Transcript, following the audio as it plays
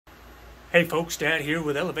Hey folks, Dad here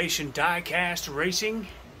with Elevation Diecast Racing,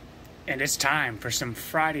 and it's time for some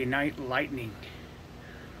Friday Night Lightning.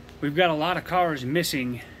 We've got a lot of cars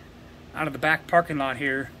missing out of the back parking lot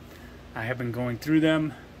here. I have been going through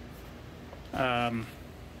them quite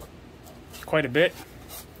a bit,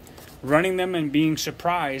 running them and being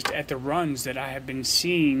surprised at the runs that I have been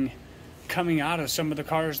seeing coming out of some of the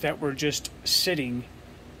cars that were just sitting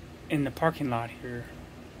in the parking lot here.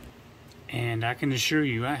 And I can assure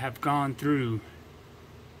you, I have gone through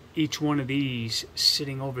each one of these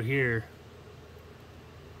sitting over here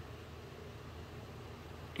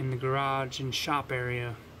in the garage and shop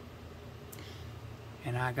area.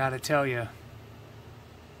 And I gotta tell you,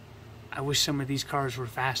 I wish some of these cars were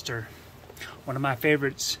faster. One of my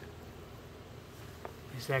favorites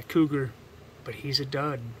is that Cougar, but he's a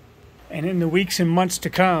dud. And in the weeks and months to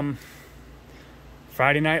come,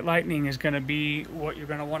 Friday Night Lightning is going to be what you're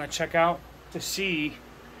going to want to check out to see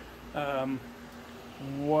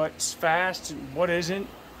what's fast and what isn't.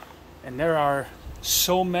 And there are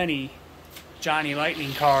so many Johnny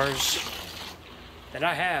Lightning cars that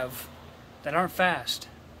I have that aren't fast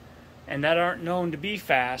and that aren't known to be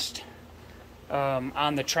fast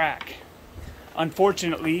on the track.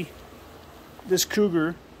 Unfortunately, this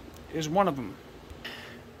Cougar is one of them.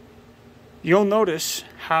 You'll notice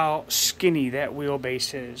how skinny that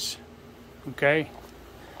wheelbase is, okay?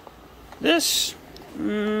 This,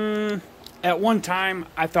 at one time,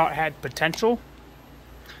 I thought had potential,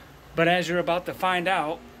 but as you're about to find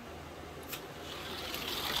out,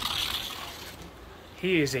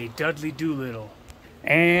 he is a Dudley Doolittle.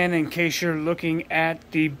 And in case you're looking at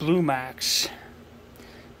the Blue Max,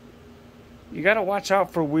 you gotta watch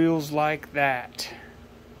out for wheels like that,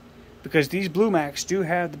 because these Blue Max do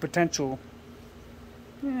have the potential.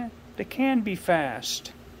 Yeah, they can be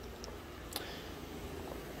fast,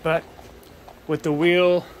 but with the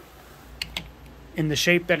wheel in the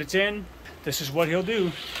shape that it's in, this is what he'll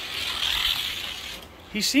do.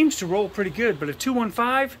 He seems to roll pretty good, but a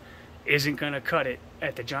 215 isn't going to cut it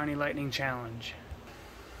at the Johnny Lightning Challenge.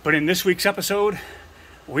 But in this week's episode,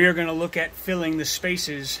 we are going to look at filling the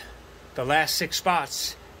spaces, the last 6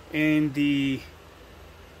 spots in the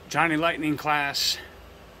Johnny Lightning class,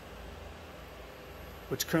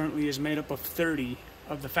 which currently is made up of 30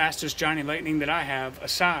 of the fastest Johnny Lightning that I have,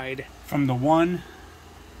 aside from the 1,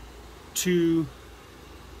 2,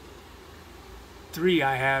 3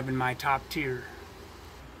 I have in my top tier.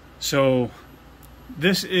 So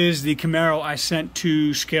this is the Camaro I sent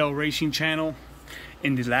to Scale Racing Channel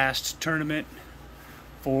in the last tournament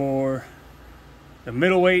for the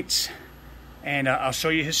middleweights, and I'll show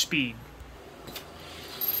you his speed.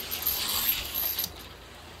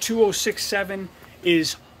 2067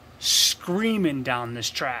 is screaming down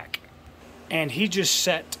this track, and he just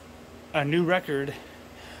set a new record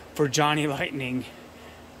for Johnny Lightning.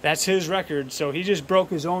 That's his record, so he just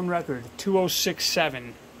broke his own record,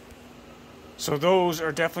 2067. So those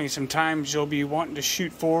are definitely some times you'll be wanting to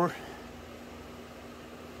shoot for.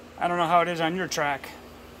 I don't know how it is on your track,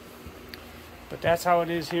 but that's how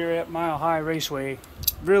it is here at Mile High Raceway.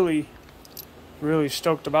 Really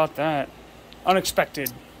stoked about that.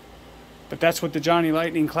 Unexpected. But that's what the Johnny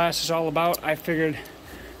Lightning class is all about. I figured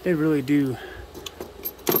they really do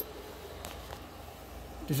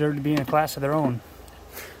deserve to be in a class of their own.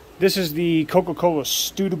 This is the Coca-Cola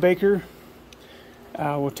Studebaker.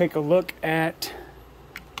 We'll take a look at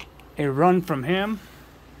a run from him.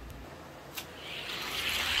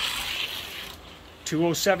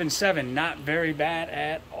 2077, not very bad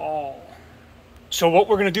at all. So what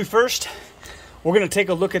we're going to do first, we're going to take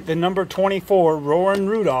a look at the number 24, Roaring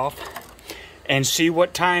Rudolph, and see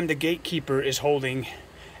what time the gatekeeper is holding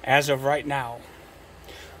as of right now.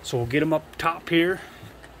 So we'll get him up top here.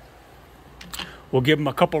 We'll give him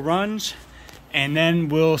a couple runs, and then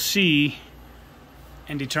we'll see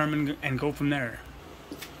and determine and go from there.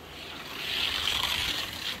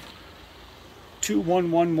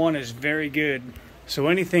 2111 is very good. So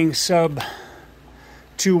anything sub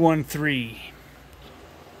 213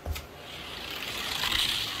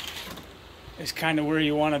 is kind of where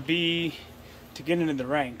you want to be to get into the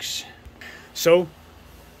ranks. So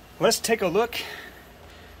let's take a look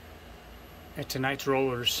at tonight's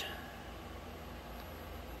rollers.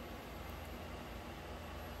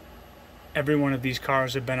 Every one of these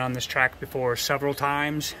cars have been on this track before several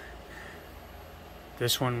times.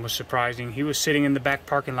 This one was surprising. He was sitting in the back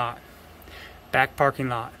parking lot. Back parking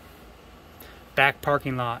lot. Back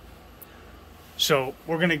parking lot. So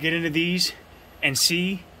we're going to get into these and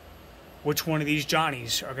see which one of these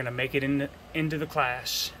Johnnies are going to make it into the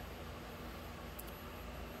class.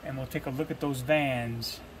 And we'll take a look at those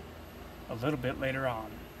vans a little bit later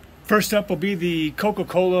on. First up will be the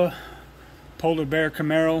Coca-Cola Polar Bear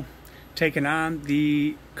Camaro taking on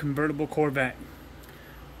the convertible Corvette.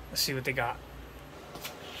 Let's see what they got.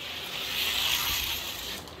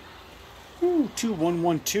 Ooh,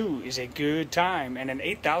 2112 is a good time and an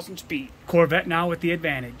 8,000 speed. Corvette now with the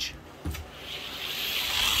advantage.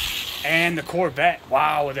 And the Corvette,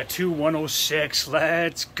 wow, with a 2106.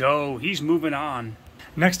 Let's go. He's moving on.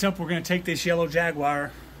 Next up, we're going to take this yellow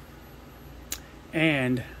Jaguar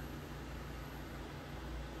and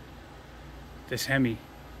this Hemi.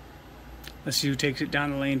 Let's see who takes it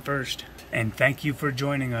down the lane first. And thank you for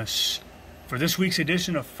joining us for this week's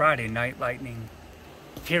edition of Friday Night Lightning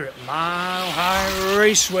here at Mile High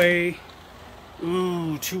Raceway.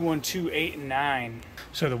 Ooh, 212, 8, and 9.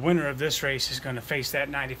 So the winner of this race is going to face that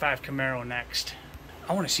 95 Camaro next.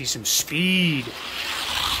 I want to see some speed.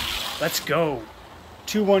 Let's go.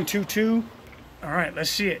 2122. All right,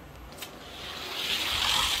 let's see it.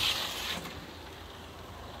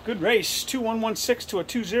 Good race. 2116 to a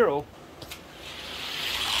 20.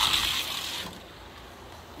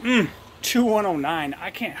 2109. I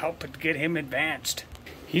can't help but get him advanced.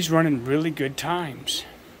 He's running really good times.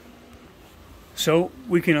 So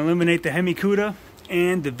we can eliminate the Hemi Cuda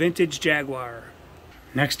and the vintage Jaguar.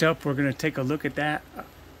 Next up, we're going to take a look at that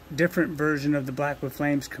different version of the Black with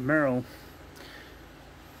Flames Camaro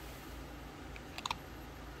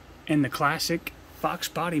and the classic Fox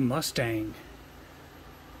Body Mustang.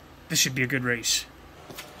 This should be a good race.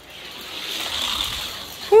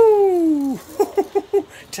 Woo!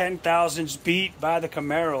 10,000s beat by the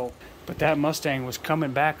Camaro. But that Mustang was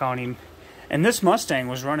coming back on him. And this Mustang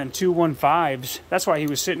was running 215s. That's why he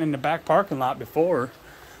was sitting in the back parking lot before.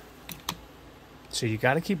 So you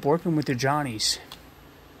got to keep working with your Johnnies.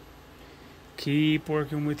 Keep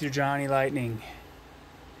working with your Johnny Lightning.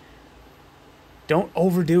 Don't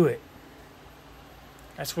overdo it.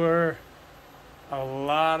 That's where a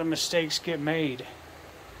lot of mistakes get made.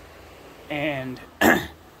 And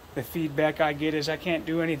the feedback I get is I can't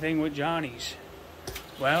do anything with Johnnies.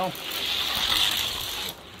 Well,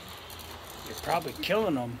 you're probably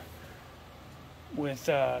killing them with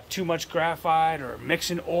too much graphite or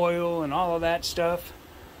mixing oil and all of that stuff.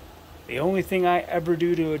 The only thing I ever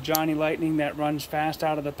do to a Johnny Lightning that runs fast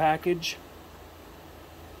out of the package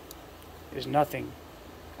is nothing.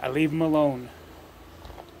 I leave him alone.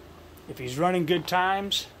 If he's running good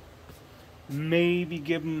times, maybe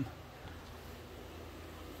give him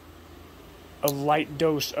a light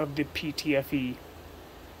dose of the PTFE.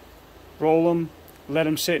 Roll them, let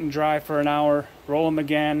them sit and dry for an hour, roll them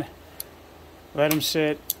again, let them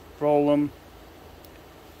sit, roll them.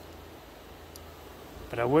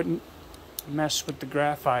 But I wouldn't mess with the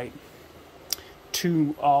graphite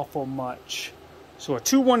too awful much. So a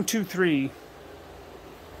 2123.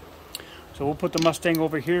 So we'll put the Mustang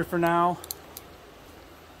over here for now.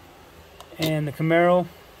 And the Camaro.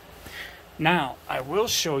 Now, I will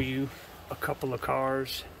show you a couple of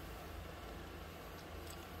cars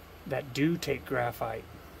that do take graphite.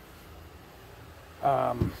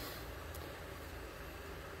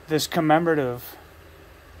 This commemorative,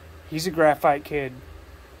 he's a graphite kid.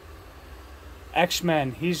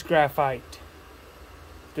 X-Men, he's graphite.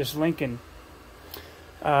 This Lincoln.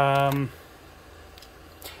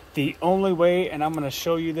 The only way, and I'm going to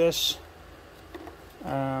show you this,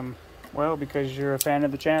 well, because you're a fan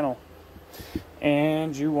of the channel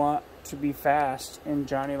and you want to be fast in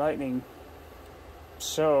Johnny Lightning.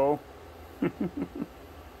 So,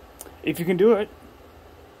 if you can do it,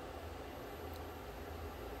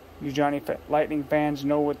 you Johnny Lightning fans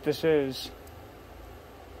know what this is.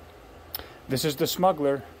 This is the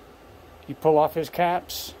smuggler. You pull off his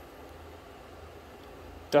caps,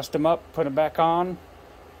 dust them up, put them back on,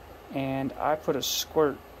 and I put a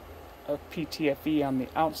squirt of PTFE on the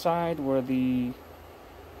outside where the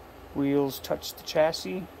wheels touch the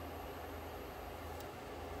chassis.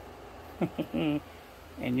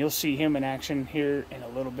 And you'll see him in action here in a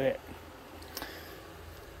little bit.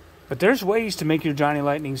 But there's ways to make your Johnny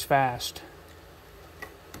Lightnings fast.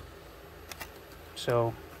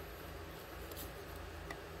 So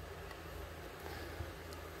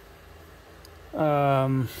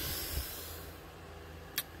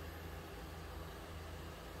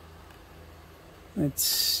let's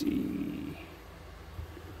see.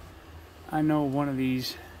 I know one of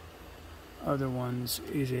these other ones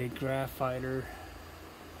is a graphiter.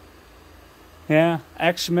 Yeah,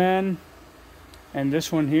 X-Men, and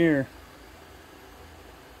this one here.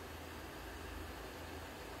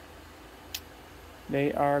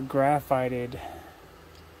 They are graphited.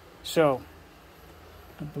 So,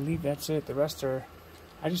 I believe that's it. The rest are,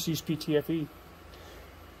 I just use PTFE.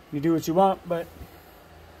 You do what you want, but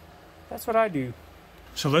That's what I do.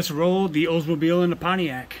 So let's roll the Oldsmobile in the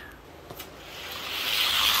Pontiac.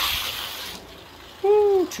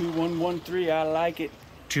 Woo, 2113, I like it.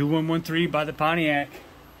 2113 by the Pontiac.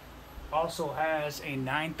 Also has a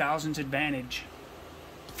 9,000ths advantage.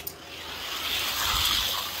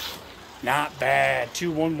 Not bad.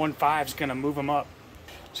 2115 is going to move them up.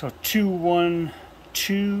 So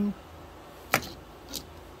 212,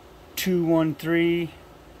 213,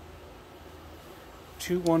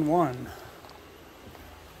 211.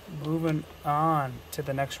 Moving on to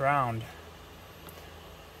the next round.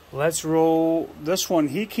 Let's roll this one.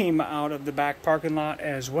 He came out of the back parking lot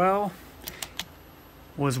as well.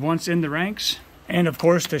 Was once in the ranks. And of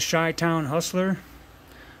course the Chi-Town Hustler.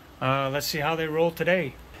 Let's see how they roll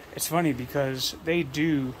today. It's funny because they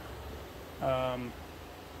do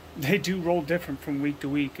roll different from week to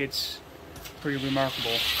week. It's pretty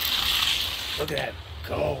remarkable. Look at that.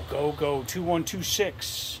 Go, go, go.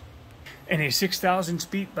 2126. And a 6,000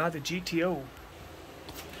 speed by the GTO.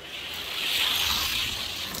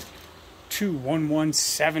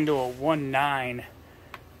 2117 to a 19.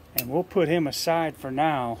 And we'll put him aside for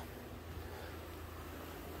now.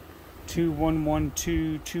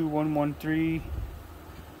 2112, 2113.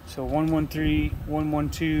 So 113,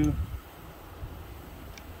 112,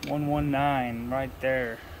 119 right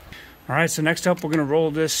there. All right, so next up we're going to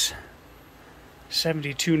roll this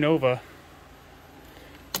 72 Nova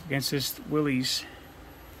against this Willys.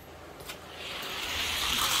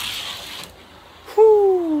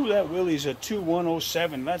 Whoo, that Willys a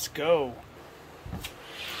 2107. Let's go.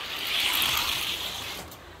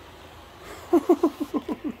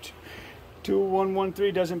 Two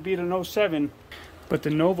 113 doesn't beat an 07. But the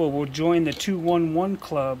Nova will join the 211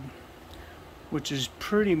 club, which is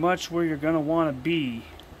pretty much where you're going to want to be,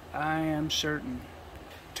 I am certain,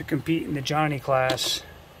 to compete in the Johnny class.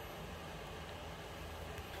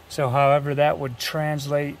 So however that would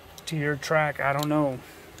translate to your track, I don't know.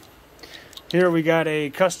 Here we got a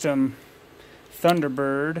custom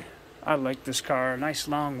Thunderbird. I like this car. Nice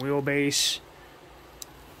long wheelbase.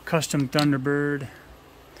 Custom Thunderbird.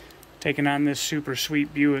 Taking on this super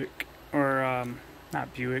sweet Buick, or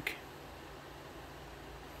not Buick,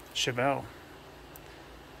 Chevelle.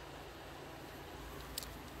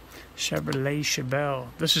 Chevrolet Chevelle.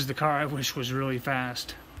 This is the car I wish was really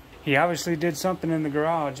fast. He obviously did something in the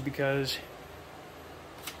garage because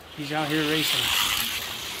he's out here racing.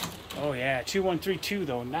 Oh yeah, 2132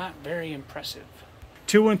 though, not very impressive.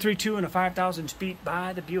 2132 and a 5,000 speed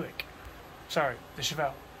by the Buick. Sorry, the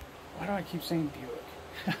Chevelle. Why do I keep saying Buick?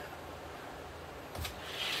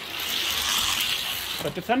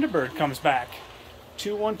 But the Thunderbird comes back.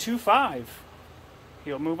 2125.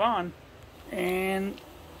 He'll move on. And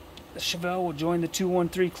the Chevelle will join the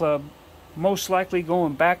 213 club. Most likely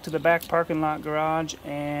going back to the back parking lot garage.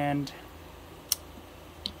 And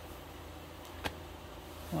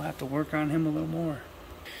we'll have to work on him a little more.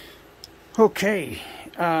 Okay.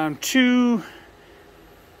 Two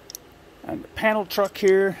panel truck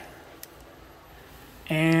here.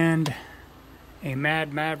 And a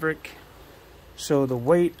Mad Maverick. So the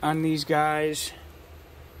weight on these guys,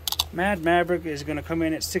 Mad Maverick is going to come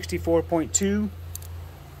in at 64.2,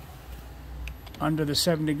 under the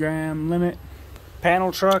 70 gram limit.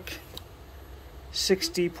 Panel truck,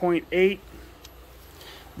 60.8.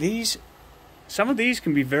 Some of these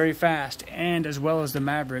can be very fast, and as well as the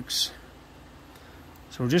Mavericks.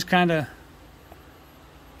 So we're just kind of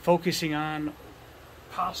focusing on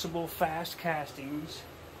possible fast castings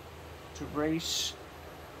to race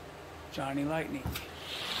Johnny Lightning.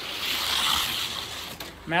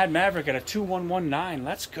 Mad Maverick at a 2119.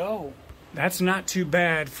 Let's go. That's not too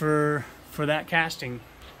bad for that casting.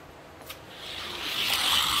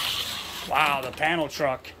 Wow, the panel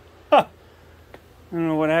truck. Huh. I don't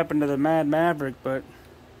know what happened to the Mad Maverick, but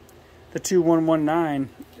the 2119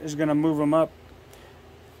 is going to move him up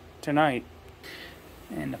tonight.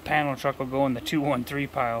 And the panel truck will go in the 213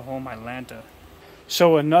 pile. Oh my Lanta.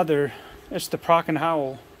 So it's the Proc and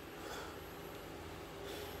Howell.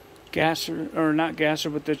 Gasser, or not Gasser,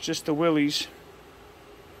 but that's just the Willys.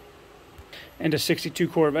 And a 62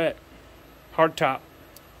 Corvette. Hardtop.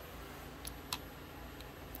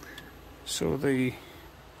 So the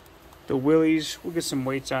Willys, we'll get some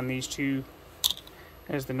weights on these two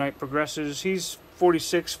as the night progresses. He's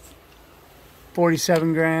 46,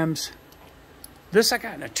 47 grams. This I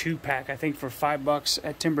got in a 2-pack, I think, for $5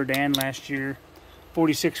 at Timber Dan last year.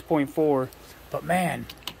 46.4. But man,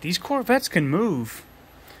 these Corvettes can move.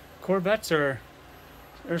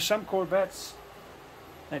 There's some Corvettes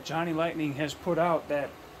that Johnny Lightning has put out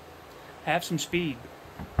that have some speed.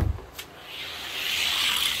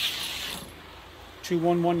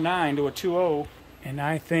 2119 to a 2.0. And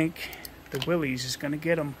I think the Willys is going to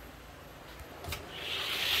get him.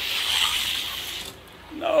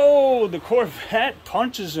 No, the Corvette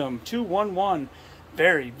punches him. 211.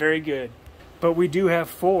 Very, very good. But we do have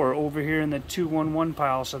 4 over here in the 211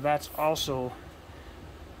 pile, so that's also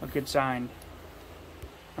a good sign.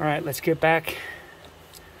 All right, let's get back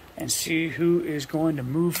and see who is going to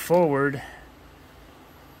move forward.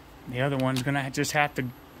 The other one's going to just have to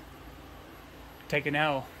take an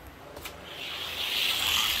L.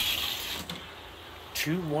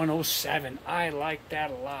 2107. I like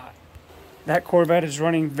that a lot. That Corvette is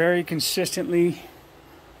running very consistently,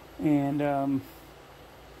 and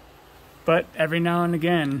but every now and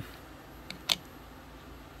again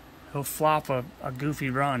he'll flop a goofy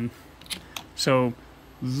run. So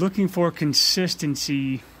looking for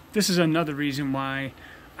consistency. This is another reason why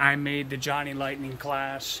I made the Johnny Lightning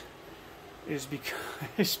class, is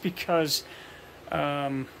because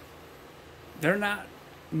they're not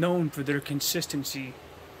known for their consistency.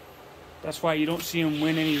 That's why you don't see them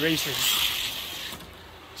win any races.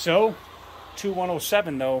 So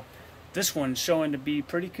 2107 though, this one's showing to be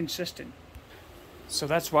pretty consistent. So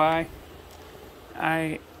that's why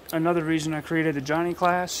another reason I created the Johnny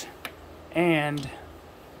class, and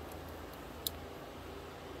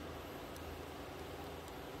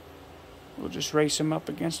we'll just race him up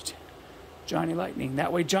against Johnny Lightning.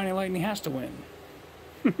 That way Johnny Lightning has to win.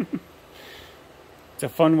 It's a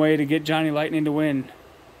fun way to get Johnny Lightning to win.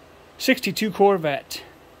 62 Corvette.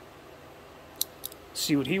 Let's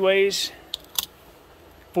see what he weighs.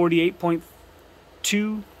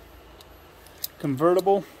 48.2.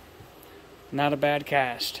 Convertible. Not a bad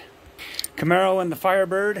cast. Camaro and the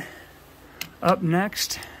Firebird up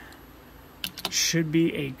next. Should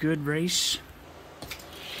be a good race.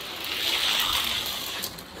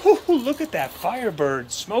 Whew, look at that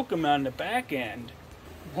Firebird. Smoke him on the back end.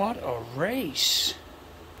 What a race.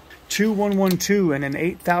 2112 and an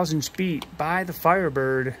 8,000 speed by the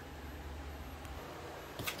Firebird.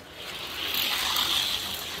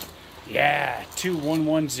 Yeah,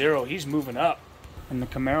 2110. He's moving up. And the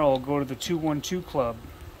Camaro will go to the 212 club.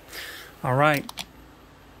 All right.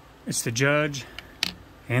 It's the Judge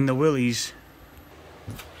and the Willys.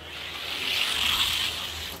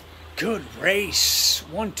 Good race.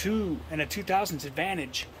 1-2 and a 2000s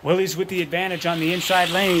advantage. Willys with the advantage on the inside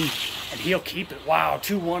lane, and he'll keep it. Wow,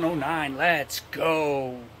 2109. Let's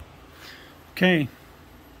go. Okay.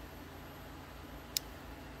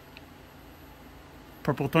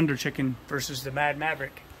 Purple Thunder Chicken versus the Mad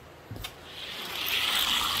Maverick.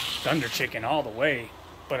 Thunder Chicken all the way,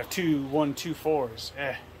 but a 2-1-2-4 is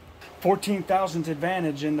 14,000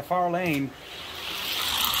 advantage in the far lane.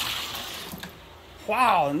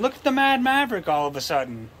 Wow, and look at the Mad Maverick all of a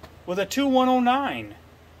sudden with a 2109.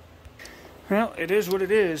 Well, it is what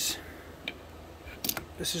it is.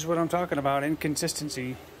 This is what I'm talking about,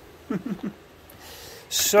 inconsistency.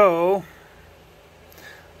 So,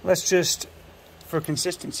 let's just, for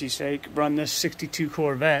consistency's sake, run this 62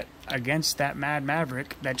 Corvette against that Mad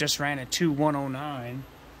Maverick that just ran a 2109.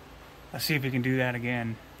 Let's see if we can do that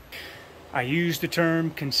again. I use the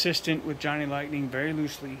term consistent with Johnny Lightning very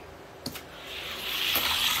loosely.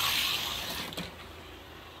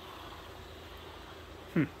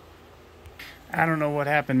 I don't know what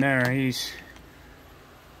happened there. He's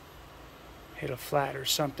hit a flat or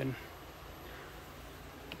something.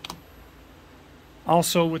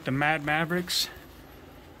 Also with the Mad Mavericks,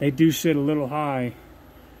 they do sit a little high,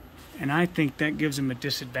 and I think that gives them a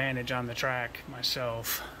disadvantage on the track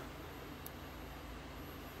myself.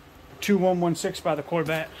 2116 by the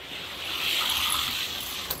Corvette.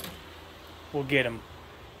 We'll get him.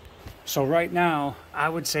 So right now, I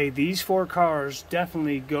would say these 4 cars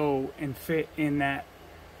definitely go and fit in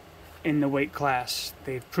the weight class.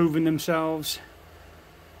 They've proven themselves.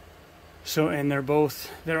 So, and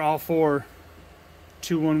they're all 4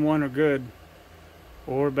 211 are good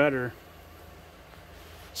or better.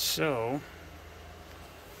 So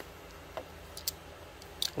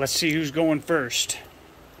let's see who's going first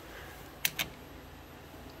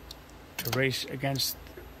to race against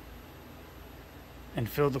and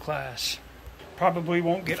fill the class. Probably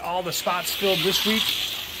won't get all the spots filled this week,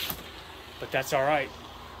 but that's all right.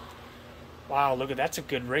 Wow, look at that's a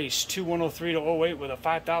good race. 2103 to 08 with a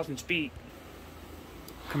 5,000 speed.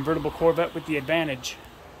 Convertible Corvette with the advantage.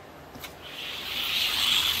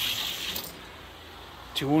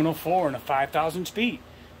 2104 and a 5,000 speed.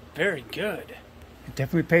 Very good. It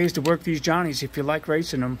definitely pays to work these Johnnies if you like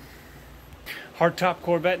racing them. Hardtop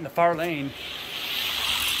Corvette in the far lane.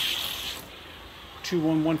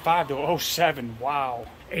 2115 to 07. Wow.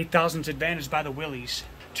 8,000's advantage by the Willys.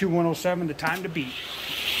 2107, the time to beat.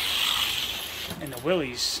 And the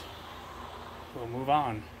Willies will move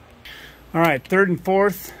on. All right, third and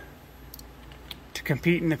fourth to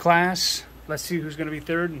compete in the class. Let's see who's going to be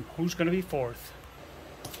third and who's going to be fourth.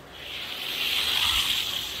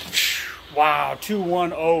 Wow,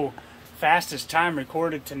 2:10, fastest time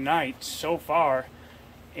recorded tonight so far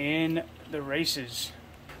in the races.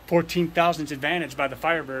 14 thousandths advantage by the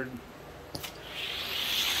Firebird.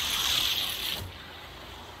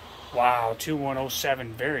 Wow,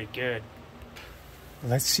 2:107, very good.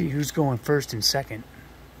 Let's see who's going first and second.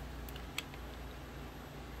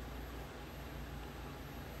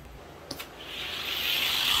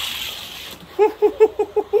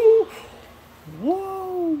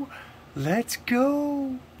 Whoa, let's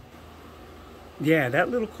go. Yeah, that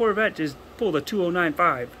little Corvette just pulled a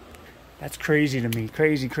 2:09.5. That's crazy to me.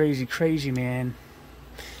 Crazy, crazy, crazy, man.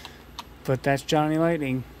 But that's Johnny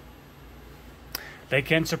Lightning. They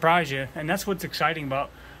can surprise you, and that's what's exciting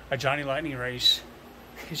about a Johnny Lightning race,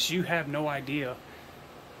 is you have no idea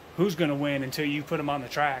who's going to win until you put them on the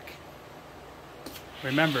track.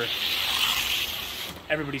 Remember,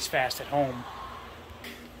 everybody's fast at home.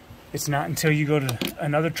 It's not until you go to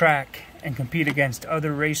another track and compete against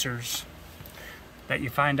other racers that you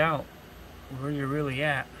find out where you're really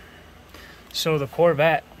at. So the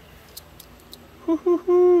Corvette,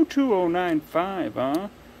 2:09.5, huh?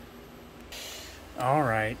 All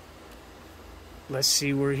right, let's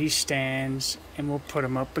see where he stands, and we'll put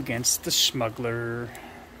him up against the Smuggler.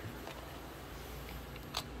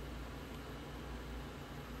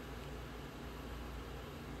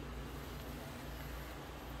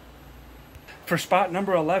 For spot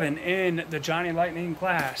number 11 in the Johnny Lightning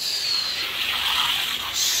class,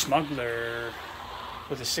 Smuggler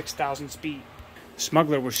with a 6,000 speed.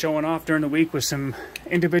 Smuggler was showing off during the week with some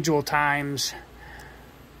individual times.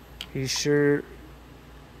 He sure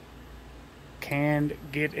can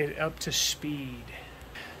get it up to speed.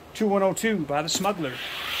 2:102 by the Smuggler.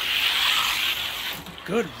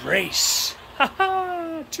 Good race.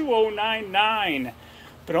 Haha, 2:099,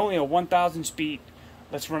 but only a 1,000 speed.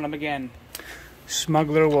 Let's run them again.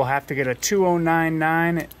 Smuggler will have to get a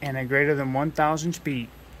 2:099 and a greater than 1,000 speed.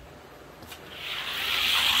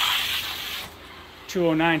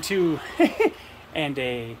 2:092 and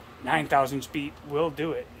a 9,000 speed will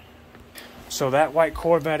do it. So that white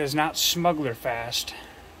Corvette is not Smuggler fast.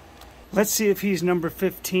 Let's see if he's number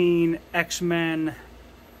 15 X-Men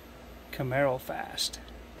Camaro fast.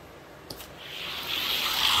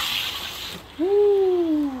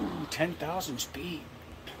 Woo, 10,000 speed.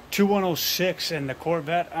 2:106 and the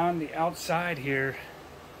Corvette on the outside here.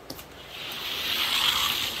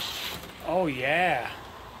 Oh yeah.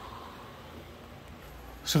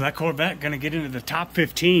 So that Corvette gonna get into the top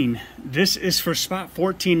 15. This is for spot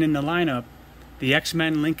 14 in the lineup, the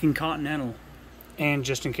X-Men Lincoln Continental. And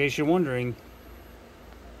just in case you're wondering,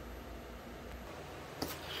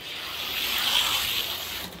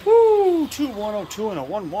 woo, 2:102 and a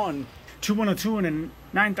 1-1. 2:102 and a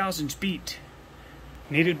 9,000 speed.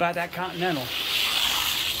 Needed by that Continental.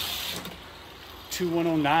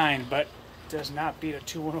 2:109, but does not beat a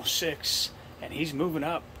 2:106. And he's moving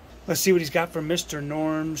up. Let's see what he's got for Mr.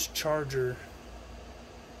 Norm's Charger.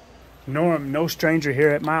 Norm, no stranger here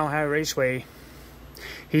at Mile High Raceway.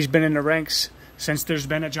 He's been in the ranks since there's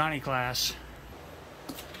been a Johnny class.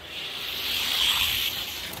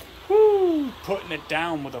 Woo! Putting it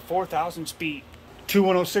down with a 4,000 speed.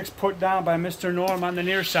 2:106 put down by Mr. Norm on the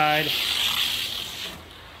near side.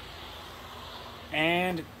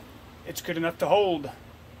 And it's good enough to hold.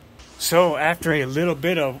 So after a little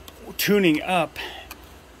bit of tuning up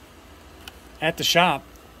at the shop,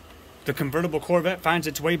 the convertible Corvette finds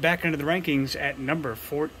its way back into the rankings at number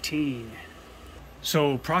 14.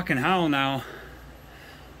 So Proc and Howell now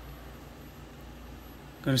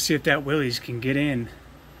going to see if that Willys can get in.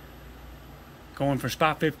 Going for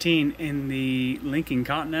spot 15 in the Lincoln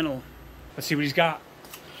Continental. Let's see what he's got.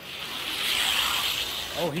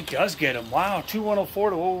 Oh, he does get him. Wow, 2:104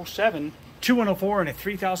 to 07. 2:104 and a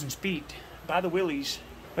 3,000 speed by the Willys.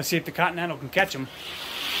 Let's see if the Continental can catch him.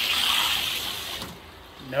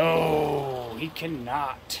 No, he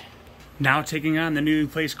cannot. Now taking on the newly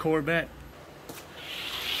placed Corvette.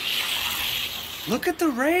 Look at the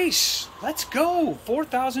race. Let's go.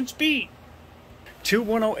 4,000 speed.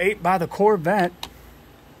 2:108 by the Corvette.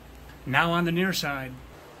 Now on the near side.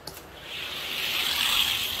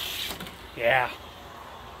 Yeah.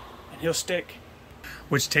 And he'll stick.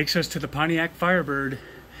 Which takes us to the Pontiac Firebird.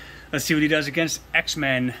 Let's see what he does against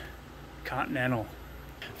X-Men Continental.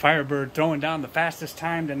 Firebird throwing down the fastest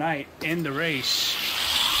time tonight in the race.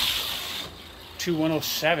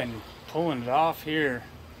 2:107. Pulling it off here.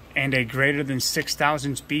 and a greater than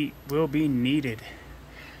 6,000 beat will be needed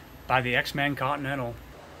by the X-Men Continental.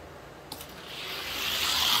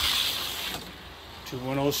 To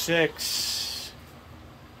 106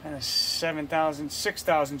 and a 6,000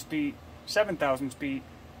 speed, 7,000 speed.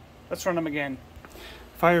 Let's run them again.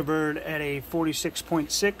 Firebird at a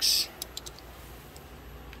 46.6.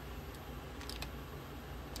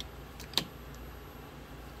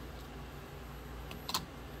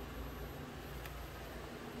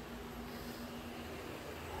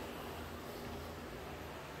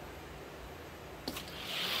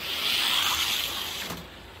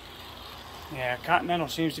 Yeah, Continental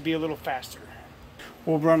seems to be a little faster.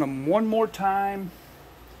 We'll run them one more time.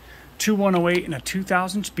 108 and a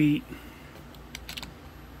 2,000 speed.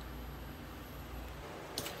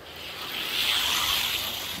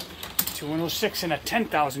 To 106 and a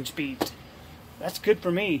 10,000 speed. That's good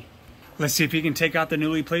for me. Let's see if he can take out the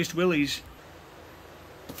newly placed Willys.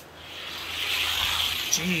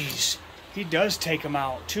 Jeez, he does take them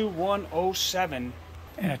out. 107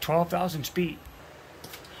 and a 12,000 speed.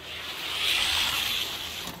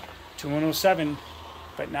 To 107,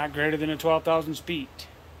 but not greater than a 12,000 speed.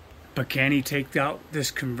 But can he take out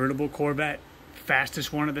this convertible Corvette?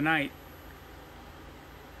 Fastest one of the night.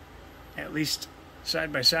 At least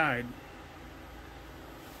side by side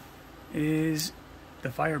is the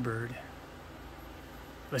Firebird.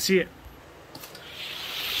 Let's see it.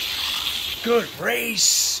 Good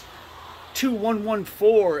race.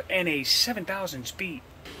 2114 and a 7,000 speed.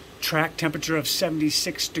 Track temperature of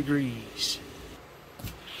 76 degrees.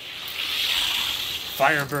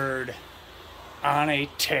 Firebird on a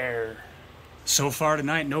tear. So far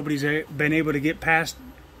tonight, nobody's been able to get past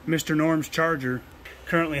Mr. Norm's Charger,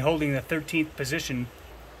 currently holding the 13th position.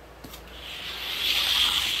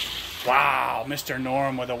 Wow, Mr.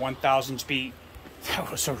 Norm with a 1,000 speed. That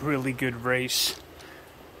was a really good race.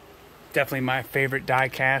 Definitely my favorite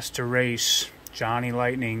diecast to race, Johnny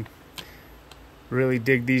Lightning. Really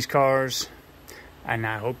dig these cars, and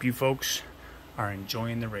I hope you folks are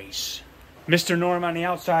enjoying the race. Mr. Norm on the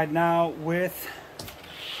outside now with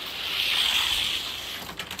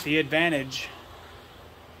the advantage.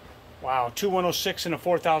 Wow, 106 and a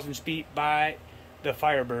 4,000 speed by the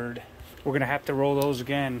Firebird. We're going to have to roll those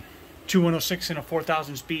again. 106 and a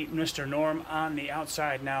 4,000 speed. Mr. Norm on the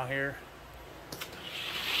outside now here.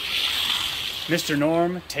 Mr.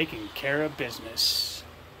 Norm taking care of business.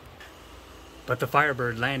 But the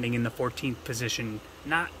Firebird landing in the 14th position.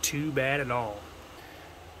 Not too bad at all.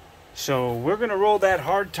 So we're going to roll that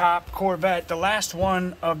hardtop Corvette, the last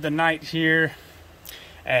one of the night here.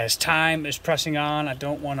 As time is pressing on, I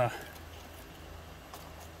don't want to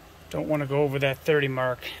go over that 30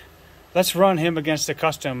 mark. Let's run him against the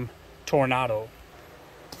custom Tornado.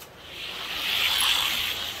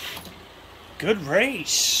 Good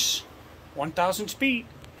race. 1,000 speed.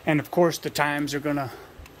 And of course the times are going to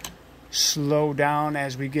slow down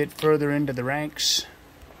as we get further into the ranks.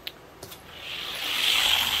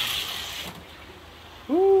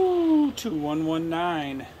 Ooh,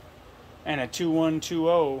 2119 and a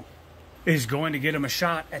 2120 is going to get him a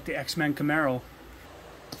shot at the X-Men Camaro.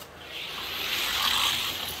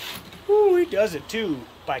 Ooh, he does it too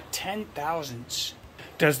by 10 thousandths.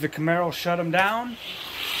 Does the Camaro shut him down?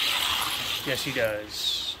 Yes, he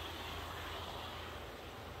does.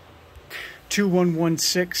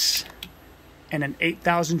 2116 and an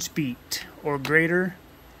 8,000 speed or greater,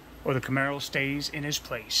 or the Camaro stays in his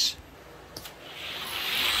place.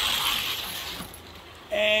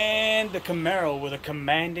 And the Camaro with a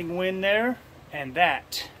commanding win there, and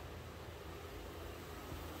that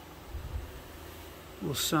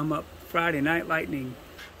will sum up Friday Night Lightning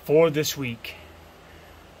for this week.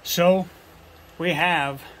 So we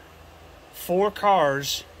have 4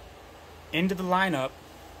 cars into the lineup.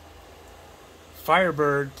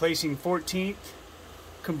 Firebird placing 14th,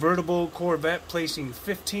 convertible Corvette placing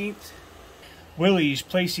 15th, Willys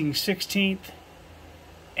placing 16th,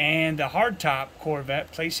 and the hardtop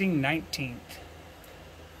Corvette placing 19th,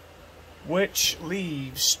 which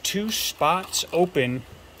leaves 2 spots open.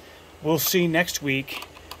 We'll see next week.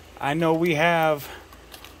 I know we have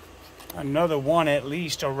another one at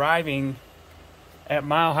least arriving at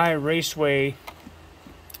Mile High Raceway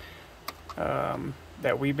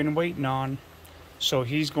that we've been waiting on. So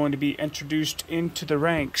he's going to be introduced into the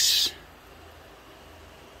ranks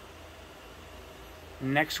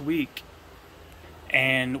next week.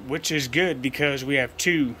 And which is good because we have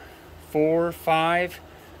 2, 4, 5,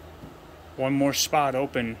 one more spot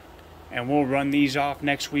open. And we'll run these off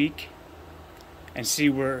next week and see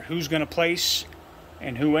who's going to place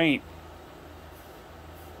and who ain't.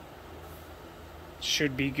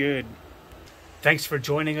 Should be good. Thanks for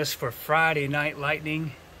joining us for Friday Night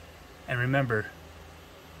Lightning. And remember,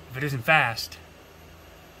 if it isn't fast,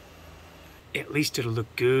 at least it'll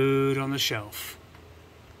look good on the shelf.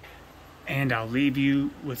 And I'll leave you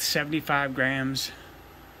with 75 grams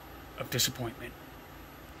of disappointment.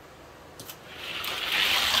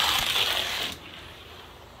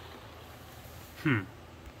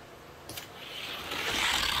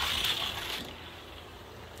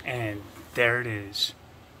 And there it is.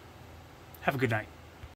 Have a good night.